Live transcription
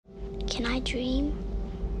Can I dream?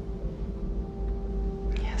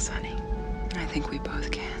 Yes, honey. I think we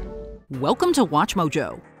both can. Welcome to Watch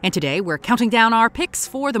Mojo, and today we're counting down our picks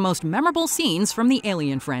for the most memorable scenes from the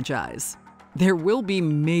Alien franchise. There will be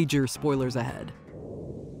major spoilers ahead.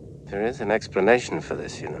 There is an explanation for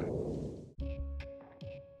this, you know.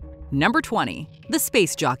 Number 20, The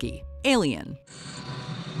Space Jockey, Alien.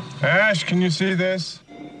 Ash, can you see this?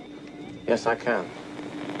 Yes, I can.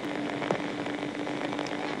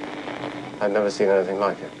 I've never seen anything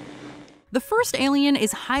like it. The first Alien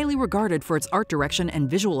is highly regarded for its art direction and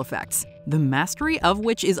visual effects, the mastery of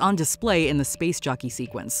which is on display in the Space Jockey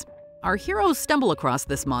sequence. Our heroes stumble across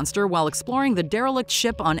this monster while exploring the derelict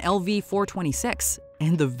ship on LV-426,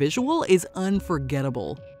 and the visual is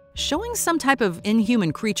unforgettable. Showing some type of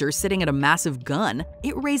inhuman creature sitting at a massive gun,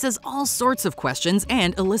 it raises all sorts of questions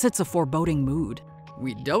and elicits a foreboding mood.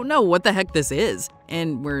 We don't know what the heck this is,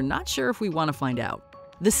 and we're not sure if we want to find out.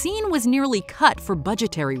 The scene was nearly cut for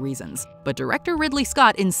budgetary reasons, but director Ridley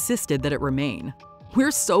Scott insisted that it remain.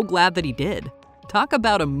 We're so glad that he did. Talk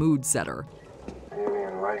about a mood setter.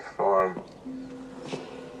 Alien life form.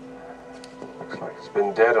 Looks like it's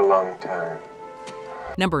been dead a long time.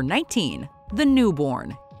 Number 19, The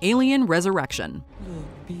Newborn, Alien Resurrection.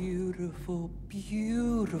 Look, beautiful,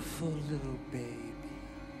 beautiful little baby.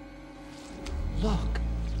 Look,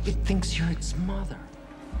 it thinks you're its mother.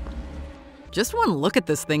 Just one look at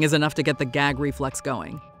this thing is enough to get the gag reflex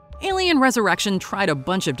going. Alien Resurrection tried a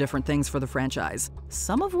bunch of different things for the franchise,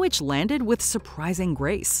 some of which landed with surprising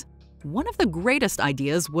grace. One of the greatest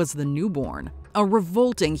ideas was the Newborn, a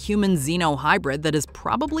revolting human-xeno hybrid that is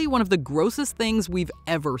probably one of the grossest things we've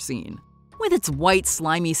ever seen. With its white,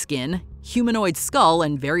 slimy skin, humanoid skull,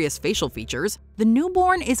 and various facial features, the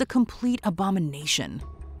Newborn is a complete abomination.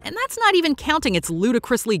 And that's not even counting its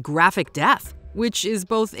ludicrously graphic death, which is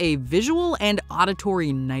both a visual and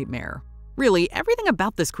auditory nightmare. Really, everything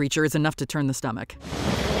about this creature is enough to turn the stomach.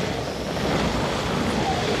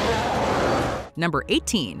 Number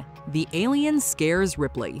 18, The Alien Scares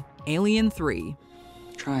Ripley, Alien 3.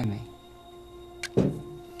 Try me.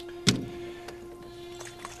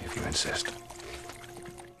 If you insist.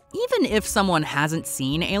 Even if someone hasn't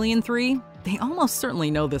seen Alien 3, they almost certainly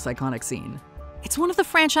know this iconic scene. It's one of the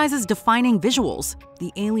franchise's defining visuals,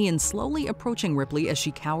 the alien slowly approaching Ripley as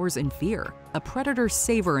she cowers in fear, a predator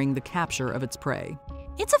savoring the capture of its prey.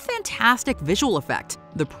 It's a fantastic visual effect,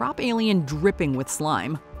 the prop alien dripping with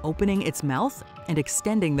slime, opening its mouth and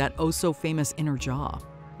extending that oh-so-famous inner jaw.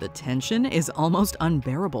 The tension is almost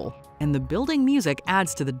unbearable, and the building music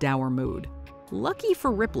adds to the dour mood. Lucky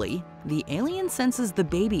for Ripley, the alien senses the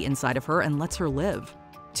baby inside of her and lets her live.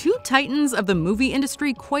 Two titans of the movie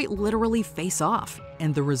industry quite literally face off,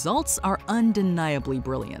 and the results are undeniably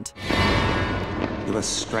brilliant. Give us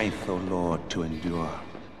strength, O Lord, to endure.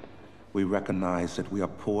 We recognize that we are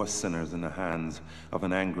poor sinners in the hands of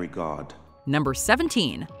an angry God. Number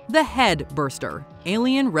 17, The Head Burster,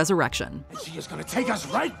 Alien Resurrection. She is going to take us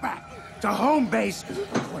right back to home base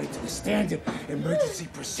according to the standard emergency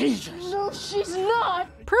procedures. No, she's not.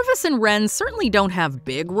 Purvis and Wren certainly don't have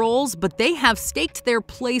big roles, but they have staked their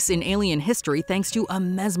place in alien history thanks to a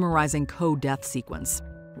mesmerizing co-death sequence.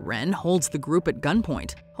 Wren holds the group at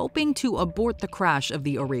gunpoint, hoping to abort the crash of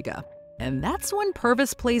the Auriga. And that's when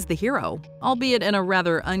Purvis plays the hero, albeit in a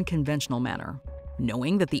rather unconventional manner.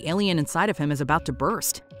 Knowing that the alien inside of him is about to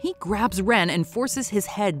burst, he grabs Wren and forces his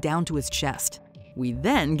head down to his chest. We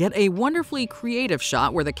then get a wonderfully creative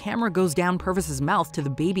shot where the camera goes down Purvis's mouth to the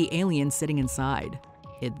baby alien sitting inside.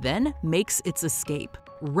 It then makes its escape,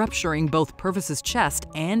 rupturing both Purvis's chest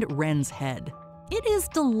and Wren's head. It is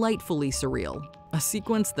delightfully surreal, a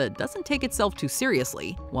sequence that doesn't take itself too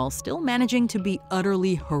seriously, while still managing to be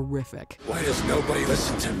utterly horrific. Why does nobody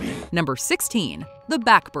listen to me? Number 16, The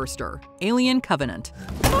Backburster, Alien Covenant.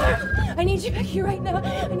 I need you back here right now.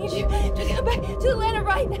 I need you to come back to Atlanta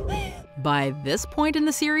right now. By this point in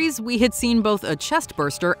the series, we had seen both a chest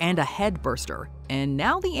burster and a head burster, and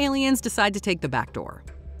now the aliens decide to take the back door.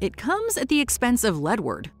 It comes at the expense of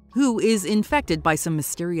Ledward, who is infected by some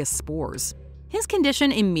mysterious spores. His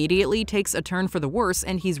condition immediately takes a turn for the worse,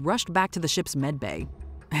 and he's rushed back to the ship's medbay.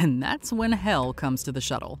 And that's when hell comes to the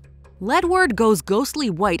shuttle. Ledward goes ghostly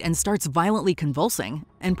white and starts violently convulsing,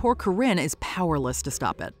 and poor Corinne is powerless to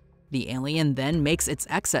stop it. The alien then makes its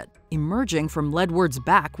exit, emerging from Ledward's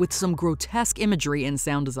back with some grotesque imagery and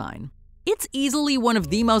sound design. It's easily one of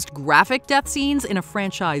the most graphic death scenes in a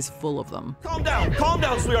franchise full of them. Calm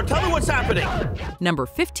down, sweetheart. Tell me what's happening. Number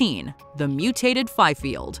 15, The Mutated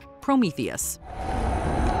Fifield, Prometheus.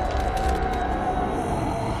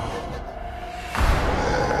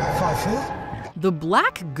 Fifield? The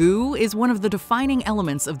black goo is one of the defining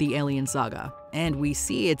elements of the Alien saga, and we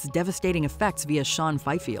see its devastating effects via Sean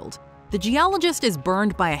Fifield. The geologist is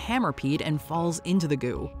burned by a hammerpede and falls into the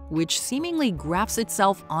goo, which seemingly grafts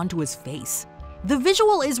itself onto his face. The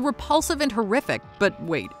visual is repulsive and horrific, but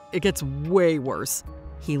wait, it gets way worse.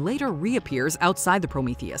 He later reappears outside the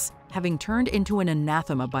Prometheus, having turned into an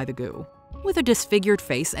anathema by the goo. With a disfigured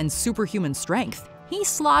face and superhuman strength, he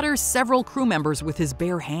slaughters several crew members with his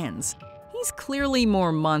bare hands. He's clearly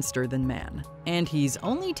more monster than man, and he's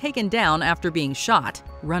only taken down after being shot,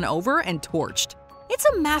 run over, and torched. It's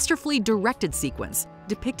a masterfully directed sequence,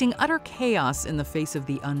 depicting utter chaos in the face of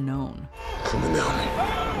the unknown. Coming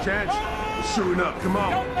down. Chance, we're shooting up. Come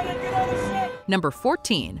on. Number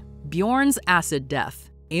 14. Bjorn's acid death.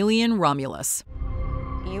 Alien Romulus.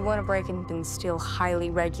 You want to break in and steal highly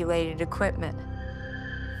regulated equipment.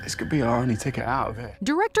 This could be our only ticket out of it.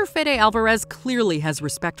 Director Fede Alvarez clearly has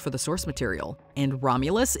respect for the source material, and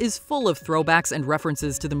Romulus is full of throwbacks and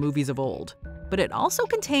references to the movies of old. But it also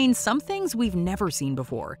contains some things we've never seen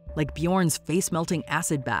before, like Bjorn's face-melting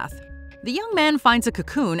acid bath. The young man finds a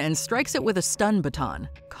cocoon and strikes it with a stun baton,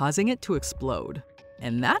 causing it to explode.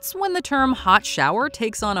 And that's when the term hot shower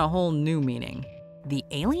takes on a whole new meaning. The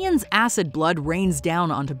alien's acid blood rains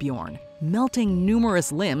down onto Bjorn, melting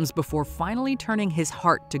numerous limbs before finally turning his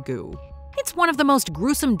heart to goo. It's one of the most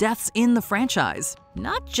gruesome deaths in the franchise,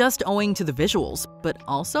 not just owing to the visuals, but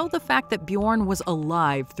also the fact that Bjorn was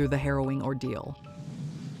alive through the harrowing ordeal.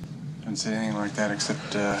 Don't say anything like that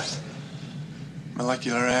except,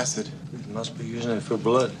 molecular acid. You must be using it for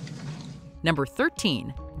blood. Number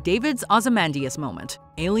 13. David's Ozymandias moment.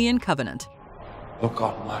 Alien Covenant. Look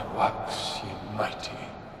on my works, ye mighty,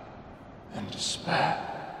 and despair.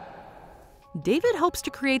 David hopes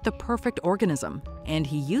to create the perfect organism, and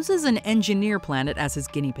he uses an engineer planet as his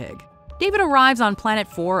guinea pig. David arrives on Planet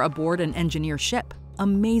 4 aboard an engineer ship,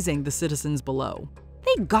 amazing the citizens below.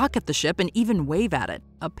 They gawk at the ship and even wave at it,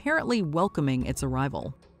 apparently welcoming its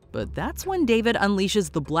arrival. But that's when David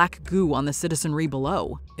unleashes the black goo on the citizenry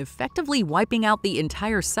below, effectively wiping out the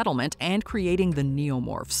entire settlement and creating the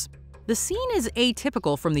neomorphs. The scene is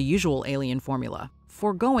atypical from the usual alien formula,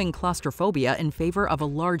 foregoing claustrophobia in favor of a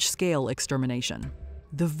large-scale extermination.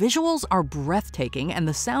 The visuals are breathtaking, and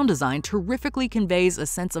the sound design terrifically conveys a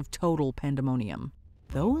sense of total pandemonium.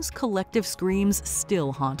 Those collective screams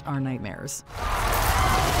still haunt our nightmares.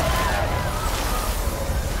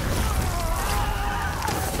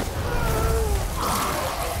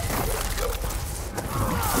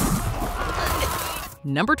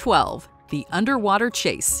 Number 12. The Underwater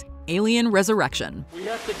Chase. Alien Resurrection. We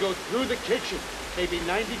have to go through the kitchen, maybe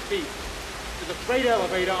 90 feet, to the freight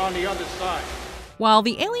elevator on the other side. While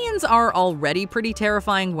the aliens are already pretty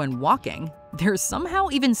terrifying when walking, they're somehow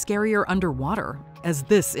even scarier underwater, as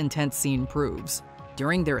this intense scene proves.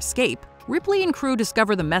 During their escape, Ripley and crew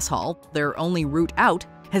discover the mess hall, their only route out,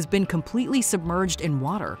 has been completely submerged in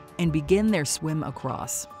water, and begin their swim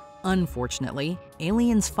across. Unfortunately,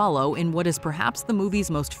 aliens follow in what is perhaps the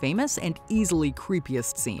movie's most famous and easily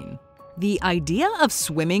creepiest scene. The idea of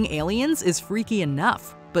swimming aliens is freaky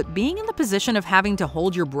enough, but being in the position of having to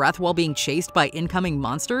hold your breath while being chased by incoming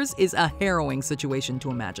monsters is a harrowing situation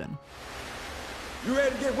to imagine. You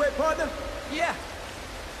ready to get wet, partner? Yeah.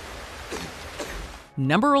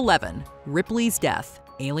 Number 11. Ripley's Death.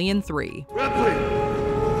 Alien 3. Ripley!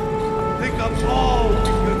 Think of all we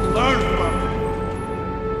can learn from it.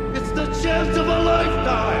 It's the chance of a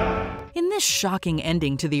lifetime! In this shocking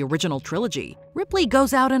ending to the original trilogy, Ripley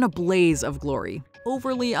goes out in a blaze of glory,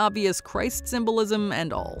 overly obvious Christ symbolism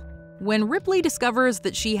and all. When Ripley discovers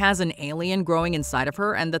that she has an alien growing inside of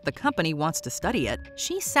her and that the company wants to study it,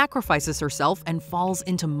 she sacrifices herself and falls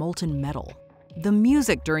into molten metal. The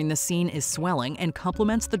music during the scene is swelling and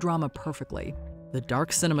complements the drama perfectly. The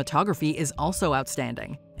dark cinematography is also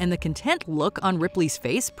outstanding, and the content look on Ripley's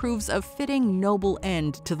face proves a fitting, noble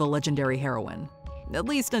end to the legendary heroine. At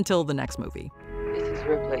least until the next movie. This is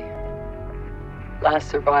Ripley, last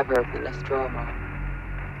survivor of the Nostromo.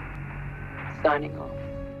 Signing off.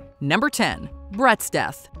 Number 10. Brett's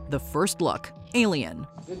Death. The First Look. Alien.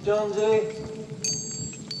 Jonesy.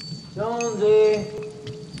 Jonesy.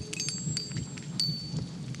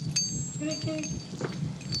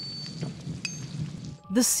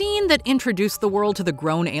 The scene that introduced the world to the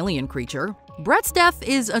grown alien creature, Brett's death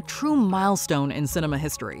is a true milestone in cinema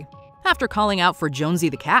history. After calling out for Jonesy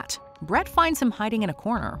the cat, Brett finds him hiding in a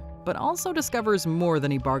corner, but also discovers more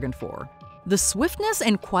than he bargained for. The swiftness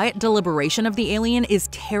and quiet deliberation of the alien is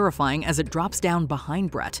terrifying as it drops down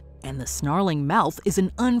behind Brett, and the snarling mouth is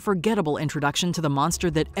an unforgettable introduction to the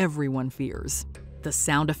monster that everyone fears. The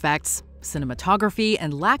sound effects, cinematography,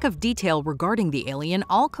 and lack of detail regarding the alien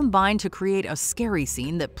all combine to create a scary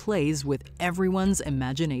scene that plays with everyone's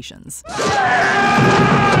imaginations.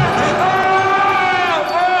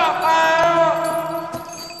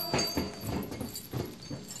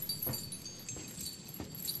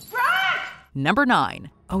 Number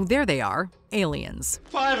 9. Oh, there they are. Aliens.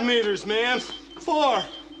 5 meters, man. 4.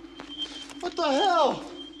 What the hell?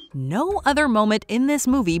 No other moment in this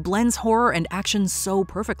movie blends horror and action so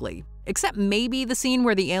perfectly, except maybe the scene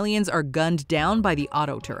where the aliens are gunned down by the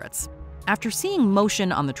auto turrets. After seeing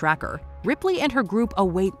motion on the tracker, Ripley and her group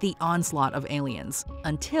await the onslaught of aliens,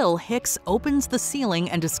 until Hicks opens the ceiling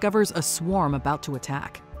and discovers a swarm about to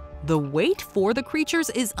attack. The wait for the creatures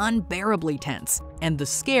is unbearably tense, and the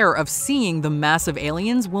scare of seeing the massive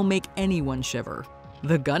aliens will make anyone shiver.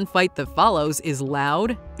 The gunfight that follows is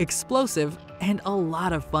loud, explosive, and a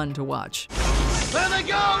lot of fun to watch. There they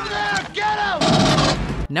go over there! Get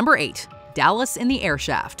them! Number 8. Dallas in the air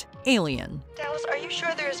shaft. Alien. Dallas, are you sure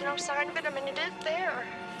there's no sign of it? I mean, it is there.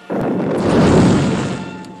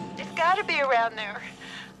 It's gotta be around there.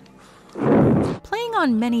 Playing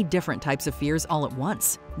on many different types of fears all at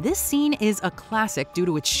once, this scene is a classic due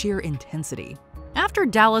to its sheer intensity. After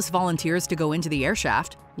Dallas volunteers to go into the air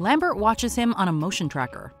shaft, Lambert watches him on a motion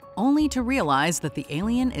tracker, only to realize that the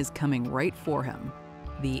alien is coming right for him.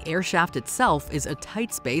 The air shaft itself is a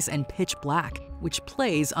tight space and pitch black, which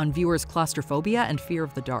plays on viewers' claustrophobia and fear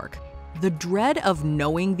of the dark. The dread of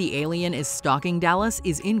knowing the alien is stalking Dallas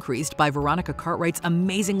is increased by Veronica Cartwright's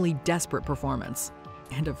amazingly desperate performance.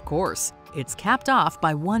 And of course, it's capped off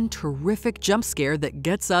by one terrific jump scare that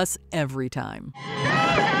gets us every time.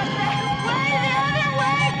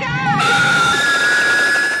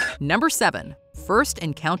 Number 7. First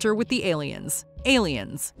encounter with the aliens.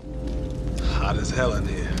 Aliens. Hot as hell in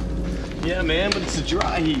here. Yeah, man, but it's a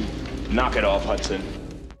dry heat. Knock it off, Hudson.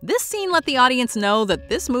 This scene let the audience know that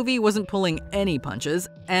this movie wasn't pulling any punches,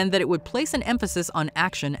 and that it would place an emphasis on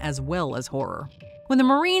action as well as horror. When the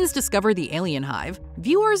Marines discover the alien hive,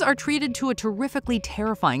 viewers are treated to a terrifically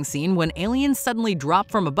terrifying scene when aliens suddenly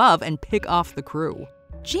drop from above and pick off the crew.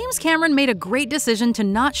 James Cameron made a great decision to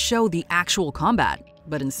not show the actual combat,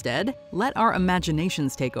 but instead let our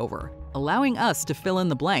imaginations take over, allowing us to fill in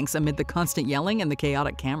the blanks amid the constant yelling and the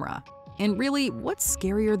chaotic camera. And really, what's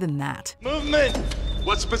scarier than that? Movement!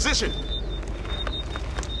 What's the position?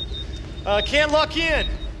 Can't lock in.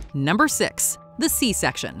 Number 6. The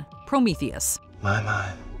C-section. Prometheus.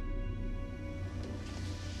 My.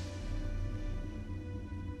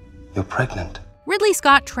 You're pregnant. Ridley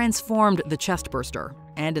Scott transformed the chestburster,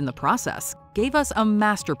 and in the process, gave us a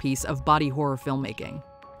masterpiece of body horror filmmaking.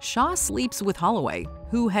 Shaw sleeps with Holloway,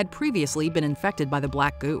 who had previously been infected by the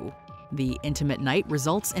black goo. The intimate night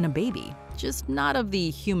results in a baby, just not of the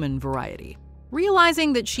human variety.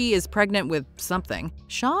 Realizing that she is pregnant with something,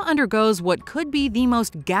 Shaw undergoes what could be the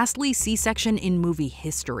most ghastly C-section in movie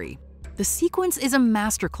history. The sequence is a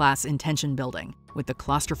masterclass in tension building, with the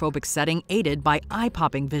claustrophobic setting aided by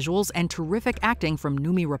eye-popping visuals and terrific acting from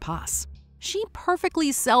Noomi Rapace. She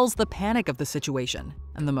perfectly sells the panic of the situation,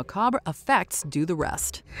 and the macabre effects do the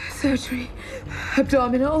rest. Surgery,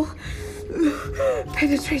 abdominal,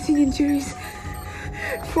 penetrating injuries,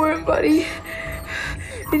 foreign body,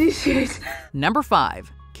 initiate. Number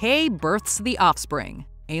 5. Kay births the offspring,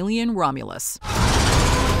 Alien Romulus.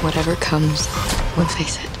 Whatever comes, we'll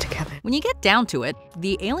face it together. When you get down to it,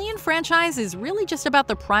 the Alien franchise is really just about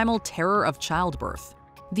the primal terror of childbirth.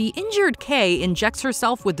 The injured Kay injects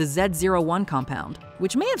herself with the Z01 compound,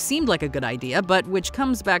 which may have seemed like a good idea, but which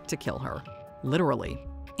comes back to kill her. Literally.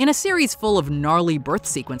 In a series full of gnarly birth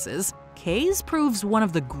sequences, Kay's proves one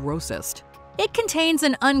of the grossest. It contains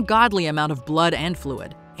an ungodly amount of blood and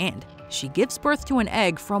fluid, and she gives birth to an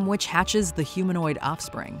egg from which hatches the humanoid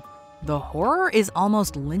offspring. The horror is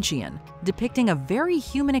almost Lynchian, depicting a very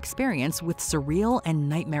human experience with surreal and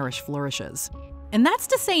nightmarish flourishes. And that's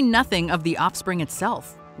to say nothing of the offspring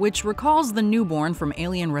itself, which recalls the newborn from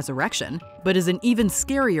Alien Resurrection, but is an even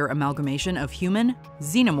scarier amalgamation of human,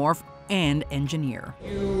 xenomorph, and engineer.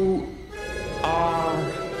 You are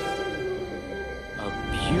a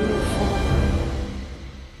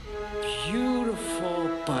beautiful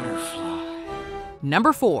butterfly.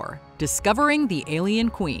 Number 4. Discovering the Alien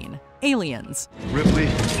Queen. Aliens. Ripley.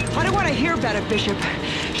 I don't want to hear about it, Bishop.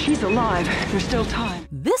 She's alive. There's still time.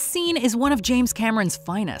 This scene is one of James Cameron's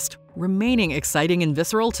finest, remaining exciting and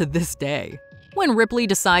visceral to this day. When Ripley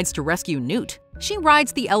decides to rescue Newt, she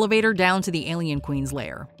rides the elevator down to the Alien Queen's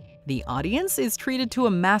lair. The audience is treated to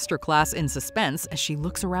a masterclass in suspense as she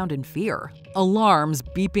looks around in fear, alarms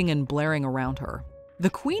beeping and blaring around her. The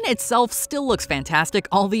Queen itself still looks fantastic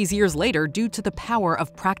all these years later due to the power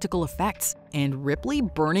of practical effects, and Ripley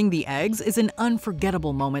burning the eggs is an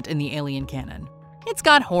unforgettable moment in the Alien canon. It's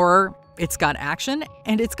got horror, it's got action,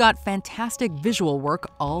 and it's got fantastic visual work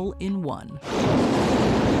all in one.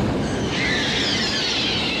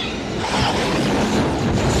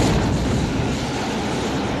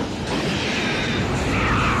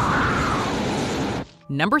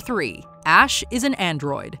 Number 3. Ash is an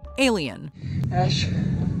android. Alien. Ash,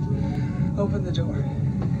 open the door.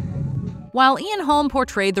 While Ian Holm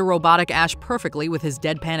portrayed the robotic Ash perfectly with his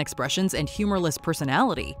deadpan expressions and humorless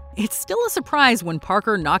personality, it's still a surprise when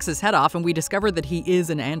Parker knocks his head off and we discover that he is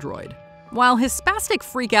an android. While his spastic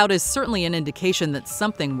freakout is certainly an indication that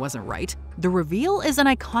something wasn't right, the reveal is an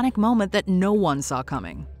iconic moment that no one saw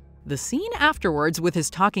coming. The scene afterwards with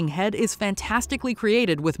his talking head is fantastically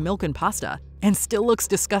created with milk and pasta, and still looks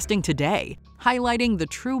disgusting today, highlighting the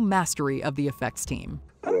true mastery of the effects team.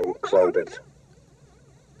 I'm clouded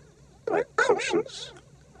by conscience,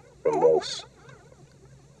 remorse,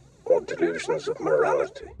 or delusions of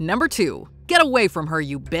morality. Number 2. Get away from her,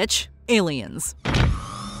 you bitch. Aliens.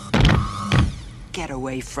 Get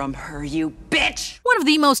away from her, you bitch! One of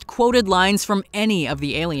the most quoted lines from any of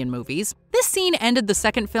the Alien movies, this scene ended the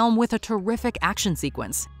second film with a terrific action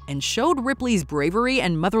sequence and showed Ripley's bravery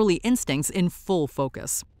and motherly instincts in full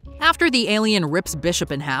focus. After the alien rips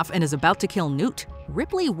Bishop in half and is about to kill Newt,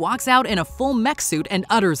 Ripley walks out in a full mech suit and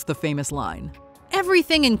utters the famous line.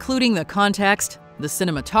 Everything, including the context, the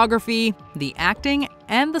cinematography, the acting,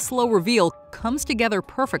 and the slow reveal, comes together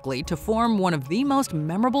perfectly to form one of the most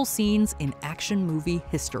memorable scenes in action movie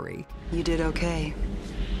history. You did okay.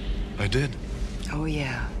 I did. Oh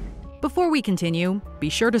yeah. Before we continue, be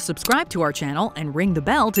sure to subscribe to our channel and ring the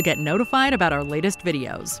bell to get notified about our latest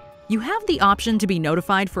videos. You have the option to be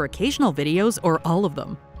notified for occasional videos or all of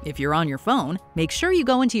them. If you're on your phone, make sure you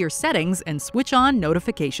go into your settings and switch on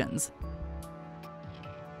notifications.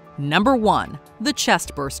 Number 1. The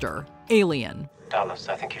Chest Burster. Alien. Dallas,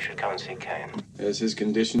 I think you should come and see Kane. Has his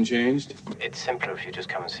condition changed? It's simpler if you just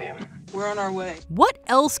come and see him. We're on our way. What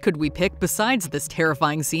else could we pick besides this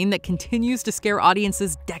terrifying scene that continues to scare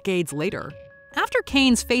audiences decades later? After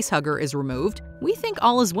Kane's facehugger is removed, we think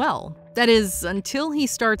all is well. That is, until he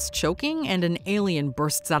starts choking and an alien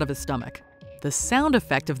bursts out of his stomach. The sound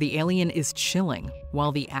effect of the alien is chilling,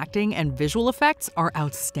 while the acting and visual effects are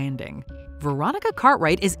outstanding. Veronica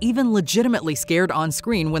Cartwright is even legitimately scared on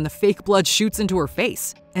screen when the fake blood shoots into her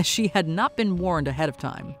face, as she had not been warned ahead of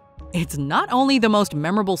time. It's not only the most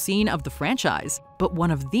memorable scene of the franchise, but one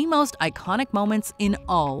of the most iconic moments in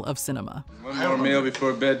all of cinema. One more meal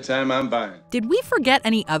before bedtime, I'm buying. Did we forget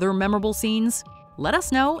any other memorable scenes? Let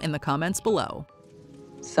us know in the comments below.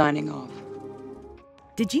 Signing off.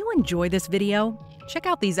 Did you enjoy this video? Check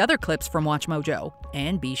out these other clips from WatchMojo,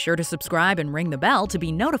 and be sure to subscribe and ring the bell to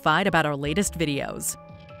be notified about our latest videos.